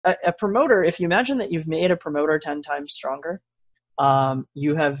a promoter, if you imagine that you've made a promoter 10 times stronger,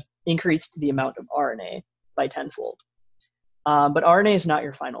 you have increased the amount of RNA by tenfold. But RNA is not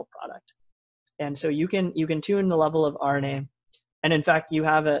your final product. And so you can tune the level of RNA. And in fact, you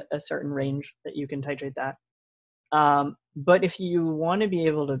have a certain range that you can titrate that. But if you want to be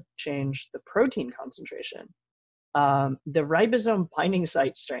able to change the protein concentration, the ribosome binding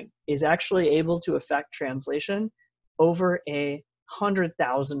site strength is actually able to affect translation over a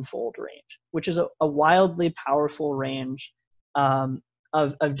 100,000-fold range, which is a wildly powerful range of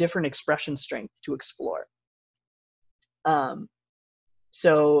different expression strength to explore.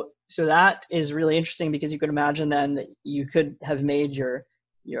 So that is really interesting, because you could imagine then that you could have made your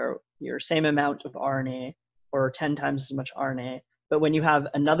same amount of RNA or 10 times as much RNA, but when you have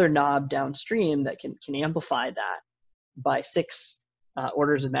another knob downstream that can amplify that by 6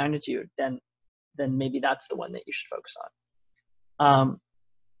 orders of magnitude, then maybe that's the one that you should focus on.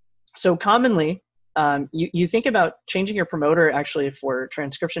 So commonly, you think about changing your promoter actually for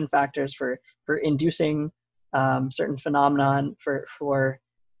transcription factors, for inducing certain phenomenon, for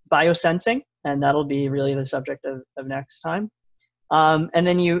biosensing, and that'll be really the subject of next time. And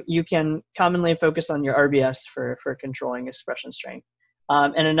then you can commonly focus on your RBS for controlling expression strength.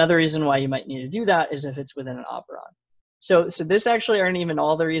 And another reason why you might need to do that is if it's within an operon. So this actually aren't even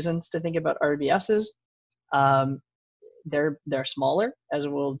all the reasons to think about RBSs. They're smaller, as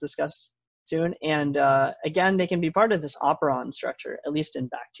we'll discuss soon. And again, they can be part of this operon structure, at least in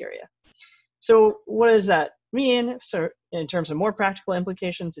bacteria. So what does that mean? So in terms of more practical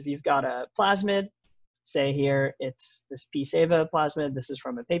implications, if you've got a plasmid, say here it's this P-SAVA plasmid, this is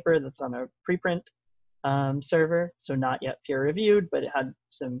from a paper that's on a preprint server, so not yet peer reviewed, but it had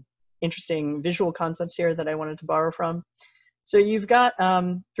some interesting visual concepts here that I wanted to borrow from. So you've got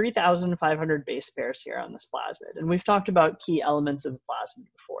 3,500 base pairs here on this plasmid, and we've talked about key elements of the plasmid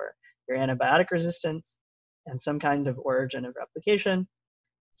before: your antibiotic resistance and some kind of origin of replication.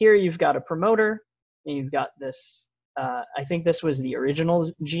 Here you've got a promoter, and you've got this, I think this was the original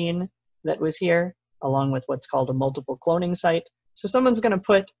gene that was here, along with what's called a multiple cloning site. So someone's going to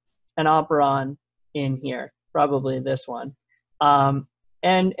put an operon in here, probably this one.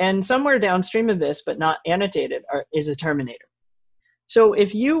 And somewhere downstream of this, but not annotated, is a terminator. So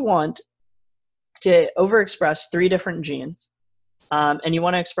if you want to overexpress 3 different genes, and you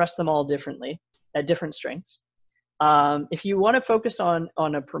want to express them all differently at different strengths, if you want to focus on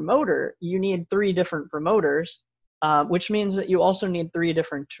a promoter, you need 3 different promoters, which means that you also need 3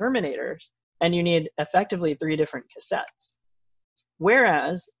 different terminators, and you need effectively 3 different cassettes.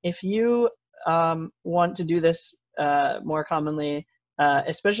 Whereas if you want to do this more commonly,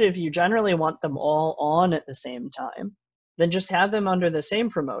 especially if you generally want them all on at the same time, then just have them under the same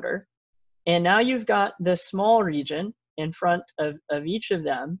promoter. And now you've got this small region in front of each of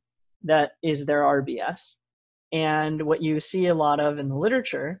them that is their RBS. And what you see a lot of in the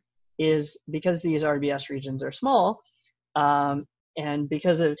literature is, because these RBS regions are small, and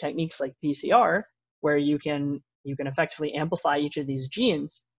because of techniques like PCR, where you can effectively amplify each of these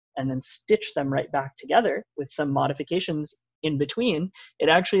genes and then stitch them right back together with some modifications in between, it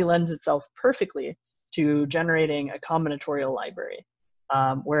actually lends itself perfectly to generating a combinatorial library,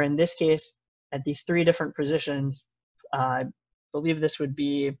 where in this case, at these 3 different positions, I believe this would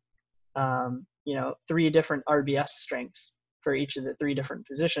be 3 different RBS strengths for each of the 3 different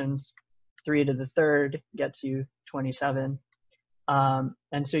positions. 3 to the 3rd gets you 27.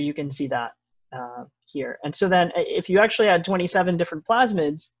 And so you can see that here. And so then if you actually had 27 different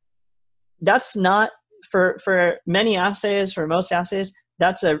plasmids, that's not, for many assays, for most assays,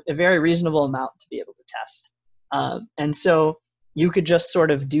 that's a very reasonable amount to be able to test. And so you could just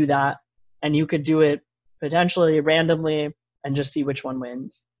sort of do that, and you could do it potentially randomly and just see which one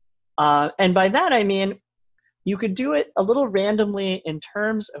wins. And by that, I mean, you could do it a little randomly in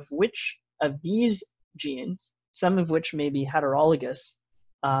terms of which of these genes, some of which may be heterologous,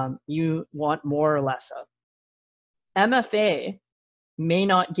 you want more or less of. MFA may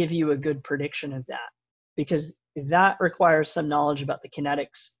not give you a good prediction of that, because that requires some knowledge about the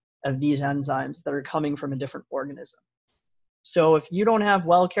kinetics of these enzymes that are coming from a different organism. So if you don't have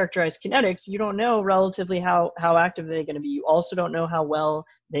well-characterized kinetics, you don't know relatively how active they're going to be. You also don't know how well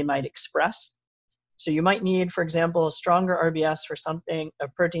they might express. So you might need, for example, a stronger RBS for a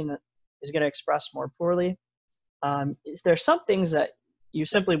protein that is going to express more poorly. There's some things that you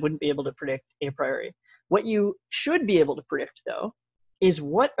simply wouldn't be able to predict a priori. What you should be able to predict, though, is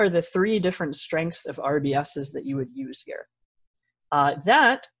what are the 3 different strengths of RBSs that you would use here.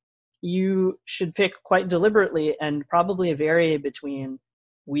 That you should pick quite deliberately and probably vary between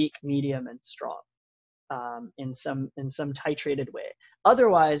weak, medium, and strong. in some titrated way.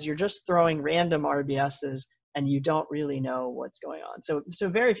 Otherwise, you're just throwing random RBSs and you don't really know what's going on. So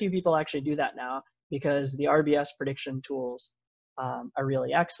very few people actually do that now because the RBS prediction tools are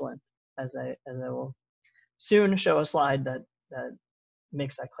really excellent, as I will soon show a slide that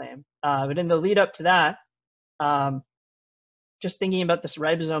makes that claim. But in the lead up to that, just thinking about this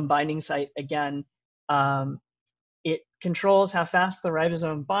ribosome binding site again, it controls how fast the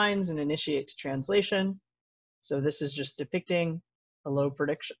ribosome binds and initiates translation. So this is just depicting a low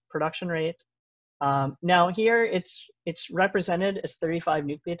production rate. Now here it's represented as 35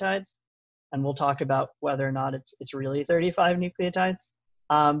 nucleotides, and we'll talk about whether or not it's really 35 nucleotides.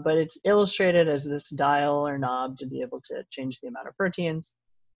 But it's illustrated as this dial or knob to be able to change the amount of proteins.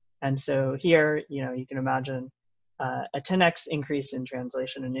 And so here, you can imagine a 10x increase in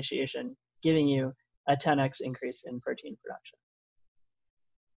translation initiation, giving you a 10x increase in protein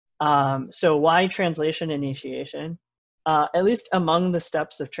production. So why translation initiation? At least among the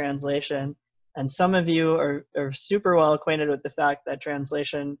steps of translation, and some of you are super well acquainted with the fact that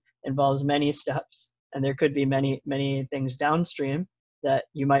translation involves many steps, and there could be many things downstream that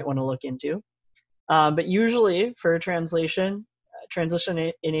you might want to look into. But usually for translation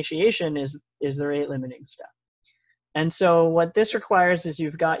initiation is the rate limiting step. And so what this requires is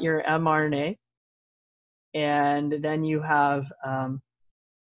you've got your mRNA, and then you have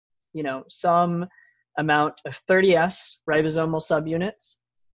some amount of 30S ribosomal subunits,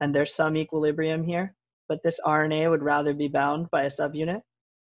 and there's some equilibrium here, but this RNA would rather be bound by a subunit.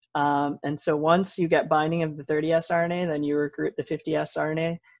 And so once you get binding of the 30S RNA, then you recruit the 50S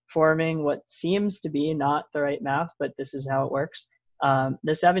RNA, forming what seems to be not the right math, but this is how it works, the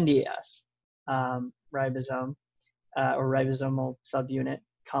 70S ribosome or ribosomal subunit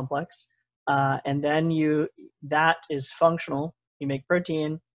complex. And then that is functional. You make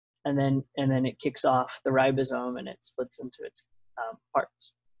protein, and then it kicks off the ribosome and it splits into its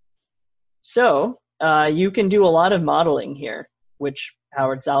parts. So you can do a lot of modeling here, which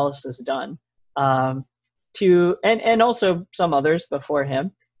Howard Salas has done, and also some others before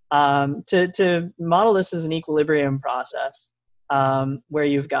him, to model this as an equilibrium process where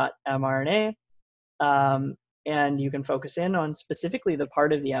you've got mRNA, and you can focus in on specifically the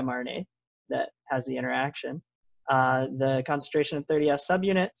part of the mRNA that has the interaction, the concentration of 30S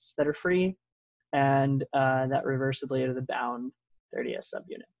subunits that are free, and that reversibly to the bound 30S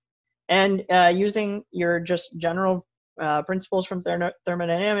subunit. And using your just general principles from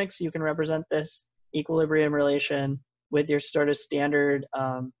thermodynamics, you can represent this equilibrium relation with your sort of standard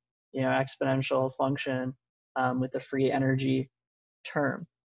exponential function with the free energy term.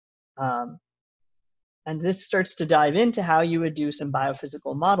 And this starts to dive into how you would do some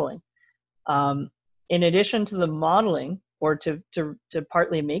biophysical modeling. In addition to the modeling, or to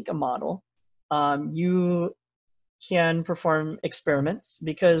partly make a model, you can perform experiments,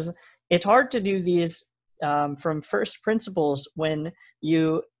 because it's hard to do these from first principles when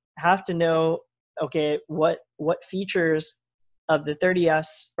you have to know, okay, what features of the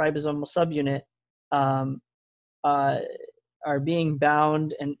 30S ribosomal subunit are being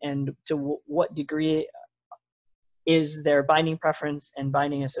bound, and to what degree is their binding preference and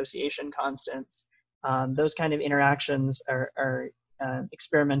binding association constants. Those kind of interactions are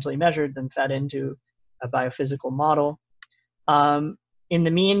experimentally measured and fed into a biophysical model. In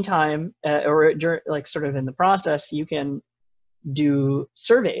the meantime, or sort of in the process, you can do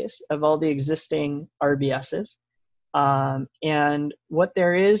surveys of all the existing RBSs. And what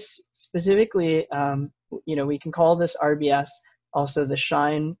there is specifically, we can call this RBS also the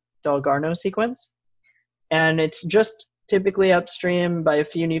Shine-Dalgarno sequence. And it's just typically upstream by a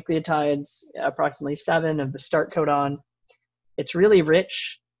few nucleotides, approximately 7 of the start codon. It's really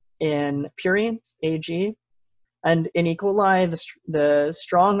rich in purines, Ag. And in E. coli, the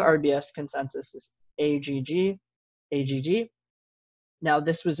strong RBS consensus is AGG. Now,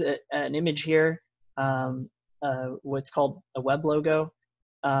 this was an image here, what's called a web logo,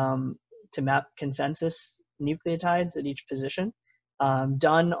 to map consensus nucleotides at each position,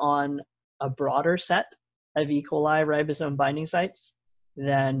 done on a broader set of E. coli ribosome binding sites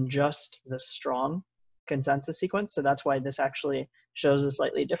than just the strong consensus sequence. So that's why this actually shows a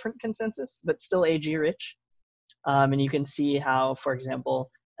slightly different consensus, but still AG rich. And you can see how, for example,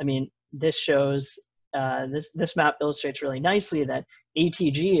 this shows, this map illustrates really nicely that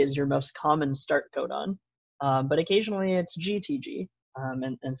ATG is your most common start codon, but occasionally it's GTG,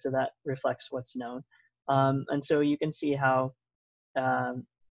 and so that reflects what's known. And so you can see how,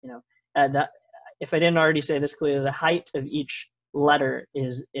 that, if I didn't already say this clearly, the height of each letter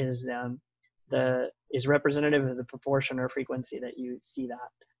is representative of the proportion or frequency that you see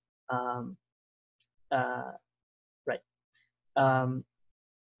that. right.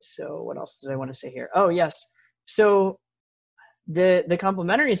 So what else did I want to say here? Oh, yes. So the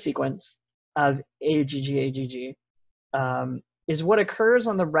complementary sequence of AGG is what occurs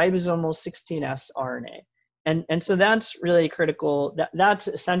on the ribosomal 16S RNA. And so that's really critical. That's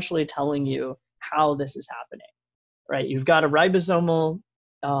essentially telling you how this is happening, right? You've got a ribosomal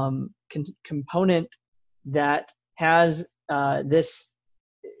component that has this,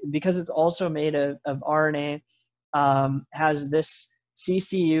 because it's also made of RNA, has this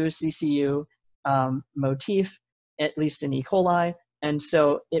CCU motif, at least in E. coli. And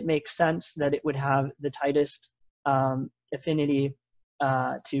so it makes sense that it would have the tightest affinity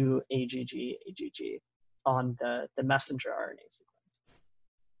to AGG on the messenger RNA sequence.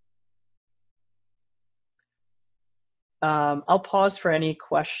 I'll pause for any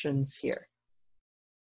questions here.